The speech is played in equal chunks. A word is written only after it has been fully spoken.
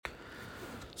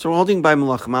So we're holding by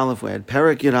Melachim Aleph. We had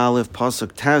Perek Yud Aleph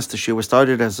Pasuk Tes. The shir was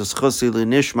started as a Schusi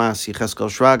L'Nishmas Yecheskel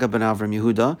Shraga ben Avram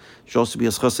Yehuda. It should also be a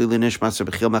Schusi L'Nishmas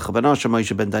Rebechil Mecha ben Asher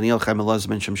Moshe ben Daniel Chaim Elaz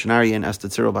ben Shem Shenari and Esther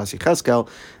Tziro bas Yecheskel,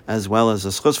 as well as a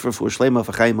Schus for Shlomo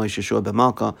for Chaim Moshe Shua ben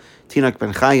Malka Tinak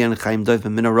ben Chayin Chaim Dov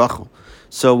ben Mina Rachel.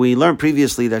 So we learned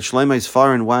previously that Shlomo's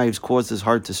foreign wives caused his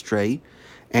heart to stray,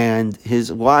 and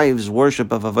his wives' worship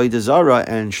of Avodah Zarah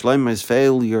and Shlomo's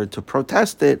failure to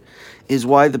protest it is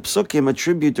why the Psukim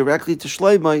attribute directly to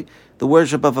Shlomo the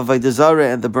worship of Avodah Zarah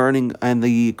and the burning and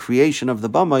the creation of the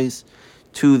Bamais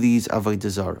to these Avodah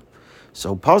Zarah.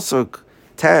 So Pasuk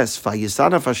Tes,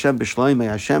 Vayisanaf Hashem b'Shlomo,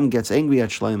 Hashem gets angry at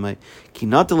Shlomo, Ki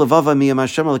nata levava miyam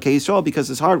Hashem elokei Yisrael, because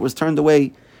his heart was turned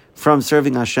away from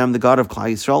serving Hashem, the God of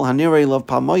Klal Yisrael, Hanirei Lav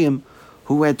Pamoyim,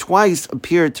 who had twice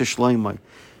appeared to Shlomo.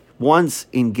 Once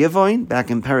in Givon,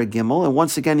 back in Perek Gimel, and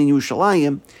once again in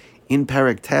Yerushalayim, in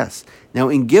Perek Tes. Now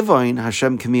in Givon,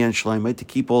 Hashem commanded Shlomo to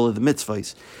keep all of the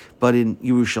mitzvahs, but in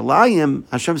Yerushalayim,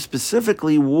 Hashem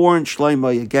specifically warned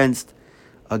Shlomo against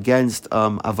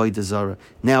Avodah Zarah.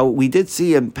 Now we did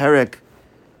see in Perek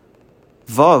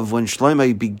Vav, when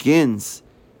Shlomo begins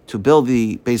to build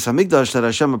the Beis Hamikdash, that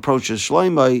Hashem approaches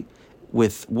Shlomo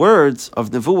with words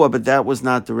of Nevuah, but that was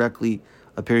not directly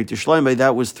appearing to Shlomo.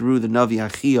 That was through the Navi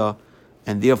Achia,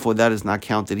 and therefore that is not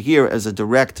counted here as a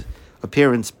direct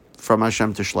appearance from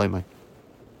Hashem to Shlomo.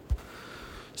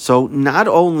 So not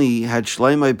only had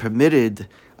Shlomo permitted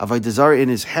Avodah Zarah in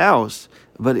his house,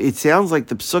 but it sounds like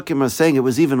the Psukim are saying it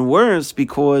was even worse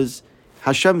because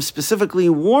Hashem specifically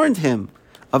warned him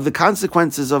of the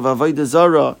consequences of Avodah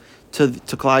Zarah to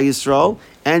Klal Yisrael,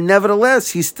 and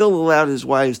nevertheless he still allowed his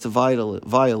wives to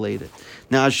violate it.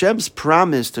 Now Hashem's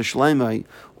promise to Shlomo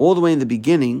all the way in the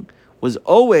beginning was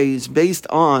always based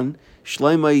on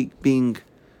Shlomo being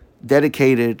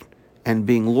dedicated and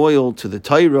being loyal to the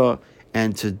Torah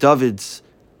and to David's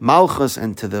malchus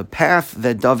and to the path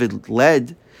that David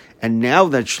led. And now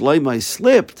that Shlomo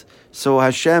slipped, so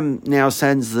Hashem now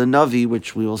sends the Navi,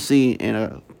 which we will see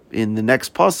in the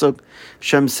next pasuk.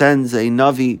 Hashem sends a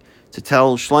Navi to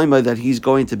tell Shlomo that he's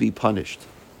going to be punished.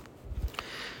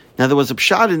 Now there was a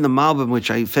pshat in the Malbim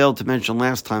which I failed to mention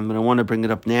last time, but I want to bring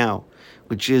it up now,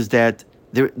 which is that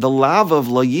the lav of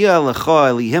Lo Yia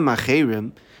Lecha Elihim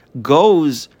Acherim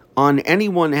goes on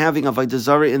anyone having Avodah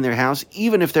Zarah in their house,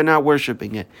 even if they're not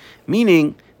worshiping it.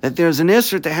 Meaning that there's an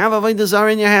isser to have Avodah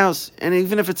Zarah in your house, and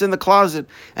even if it's in the closet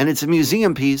and it's a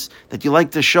museum piece that you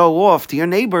like to show off to your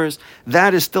neighbors,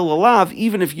 that is still a lav,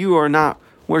 even if you are not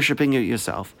worshiping it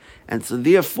yourself. And so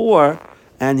therefore,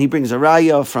 and he brings a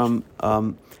raya from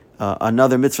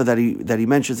another mitzvah that he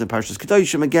mentions in Parshas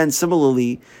Kedoshim, again,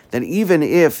 similarly, that even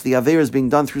if the Aveira is being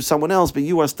done through someone else, but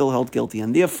you are still held guilty.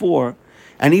 And therefore,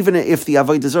 and even if the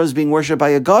Avodah Zarah is being worshipped by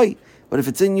a guy, but if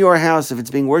it's in your house, if it's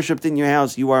being worshipped in your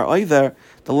house, you are either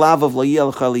the lav of Lo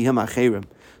Yia Lecha Elihim Acherim.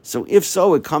 So if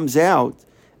so, it comes out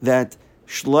that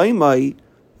Shlomo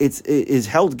is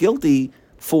held guilty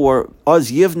for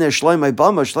Oz Yivne Shlomo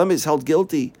Bama. Shlomo is held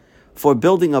guilty for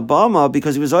building a Bama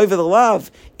because he was over the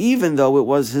lav, even though it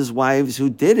was his wives who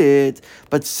did it.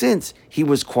 But since he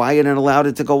was quiet and allowed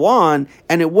it to go on,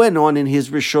 and it went on in his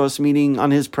rishos, meaning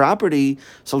on his property,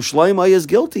 so Shlomo is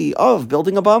guilty of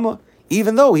building a Bama,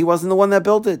 even though he wasn't the one that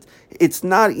built it. It's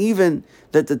not even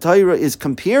that the Torah is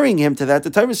comparing him to that. The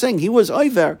Torah is saying he was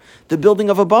over the building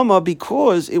of a Bama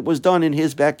because it was done in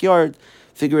his backyard,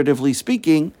 figuratively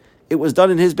speaking. It was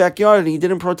done in his backyard and he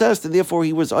didn't protest, and therefore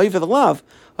he was over the love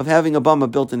of having a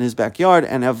Bama built in his backyard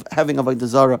and of having Avodah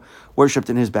Zarah worshipped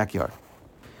in his backyard.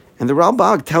 And the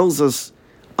Ralbag tells us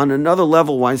on another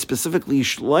level why specifically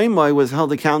Shlomo was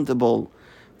held accountable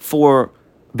for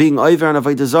being over on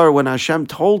Avodah Zarah when Hashem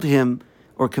told him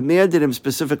or commanded him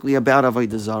specifically about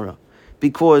Avodah Zarah.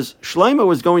 Because Shlomo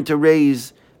was going to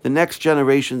raise the next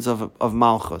generations of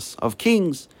malchus, of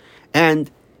kings, and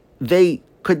they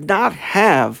could not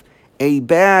have a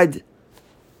bad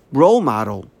role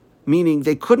model, meaning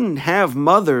they couldn't have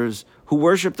mothers who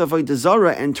worshipped Avodah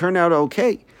Zarah and turn out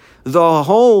okay. The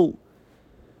whole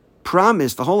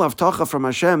promise, the whole avtacha from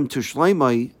Hashem to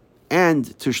Shlomo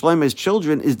and to Shlomo's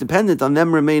children is dependent on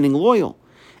them remaining loyal.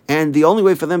 And the only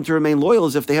way for them to remain loyal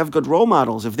is if they have good role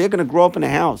models. If they're going to grow up in a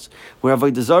house where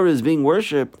Avodah Zarah is being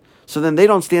worshipped, so then they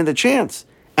don't stand a chance.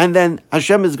 And then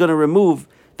Hashem is going to remove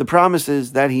the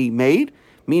promises that he made,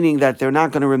 meaning that they're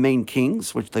not going to remain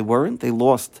kings, which they weren't. They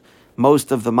lost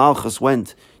most of the malchus,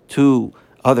 went to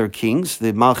other kings,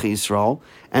 the malchus Yisrael.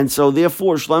 And so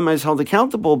therefore Shlomo is held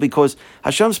accountable because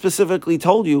Hashem specifically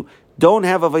told you, don't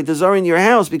have Avodah Zarah in your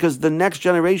house because the next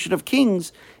generation of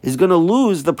kings is going to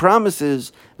lose the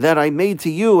promises that I made to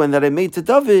you and that I made to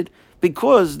David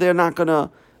because they're not going to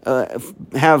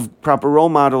have proper role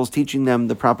models teaching them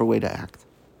the proper way to act.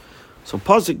 So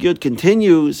Pasuk Yud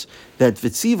continues that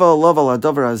Vitziva alav al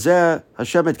hadavar hazeh,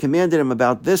 Hashem had commanded him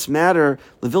about this matter,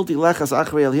 levilti lechas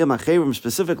achrei elihim acherim,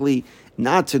 specifically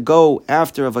not to go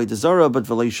after avodah zarah, but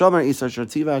v'lo yishamar is asher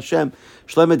tziva Hashem.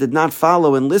 Shlomo did not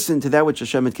follow and listen to that which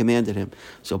Hashem had commanded him.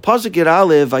 So Pasuk Yud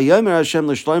Aleph, Vayomer Hashem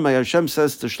l'Shlomo, Hashem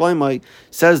says to Shlomo,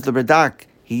 says the Radak,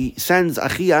 he sends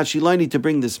Achi Ashiloni to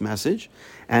bring this message,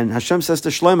 and Hashem says to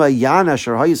Shlomo, Yan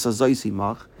asher hayis hazois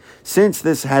imach, since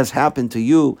this has happened to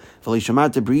you,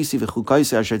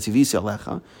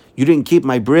 you didn't keep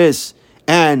my bris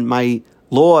and my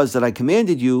laws that I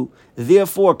commanded you,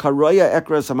 therefore, I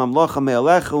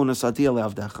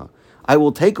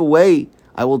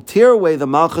will tear away the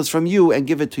malchus from you and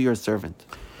give it to your servant.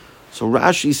 So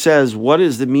Rashi says, what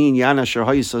does the mean, Yana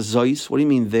Sharhayis Zois? What do you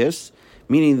mean this?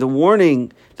 Meaning the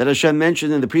warning that Hashem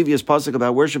mentioned in the previous pasuk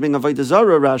about worshipping avodah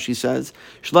zarah, Rashi says,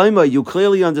 Shlomo, you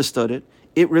clearly understood it.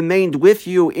 It remained with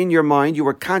you in your mind. You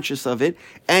were conscious of it,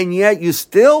 and yet you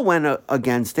still went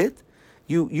against it.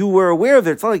 You were aware of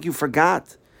it. It's not like you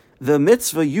forgot the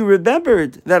mitzvah. You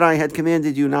remembered that I had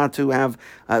commanded you not to have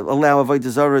allow avodah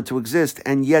zarah to exist,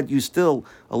 and yet you still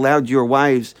allowed your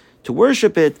wives to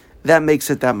worship it. That makes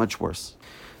it that much worse.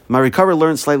 Marikara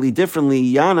learned slightly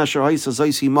differently.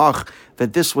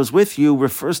 That this was with you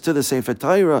refers to the Sefer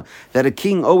Torah that a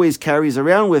king always carries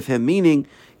around with him, meaning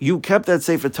you kept that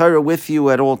Sefer Torah with you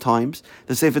at all times.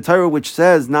 The Sefer Torah which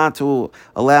says not to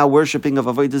allow worshipping of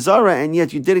avodah zarah, and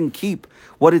yet you didn't keep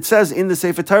what it says in the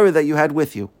Sefer Torah that you had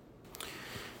with you.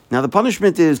 Now the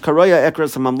punishment is karaya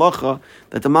ekras hamamlacha,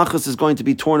 that the malchus is going to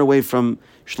be torn away from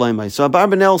Shlomo. So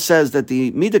Abarbanel says that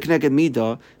the midah k'neged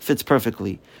midah fits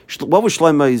perfectly. What was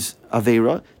Shlomo's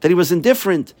aveira? That he was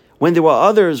indifferent when there were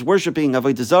others worshipping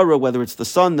avodah zarah, whether it's the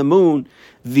sun, the moon,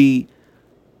 the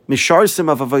misharsim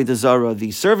of avodah zarah,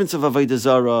 the servants of avodah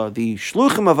zarah, the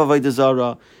shluchim of avodah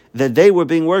zarah, that they were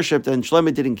being worshipped, and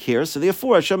Shlomo didn't care. So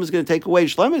therefore, Hashem is going to take away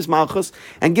Shlomo's malchus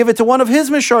and give it to one of his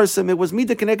misharsim. It was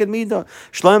midah k'neged midah.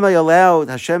 Shlomo allowed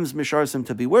Hashem's misharsim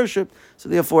to be worshipped, so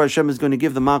therefore Hashem is going to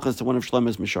give the malchus to one of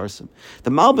Shlomo's misharsim.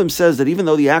 The Malbim says that even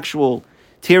though the actual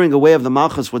tearing away of the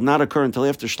malchus would not occur until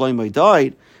after Shlomo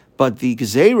died, but the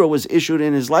gezerah was issued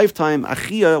in his lifetime,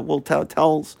 Achia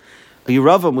tells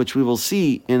Yeravam, which we will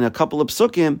see in a couple of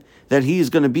psukim, that he is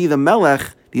going to be the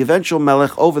melech, the eventual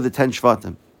melech over the 10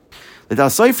 shvatim. The Dal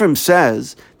Seifrim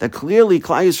says that clearly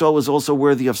Klal Yisrael was also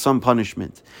worthy of some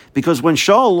punishment, because when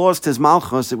Shaul lost his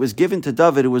malchus, it was given to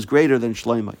David, who was greater than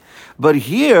Shlomo. But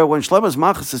here, when Shlomo's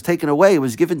malchus is taken away, it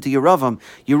was given to Yeravam.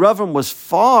 Yeravam was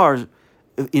far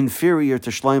inferior to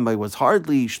Shlomo, was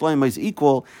hardly Shlomo's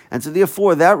equal, and so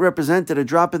therefore that represented a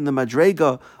drop in the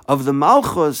madrega of the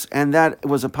malchus, and that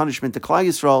was a punishment to Klal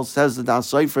Yisrael. Says the Dal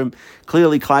Seifrim,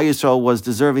 clearly Klal Yisrael was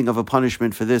deserving of a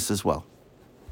punishment for this as well.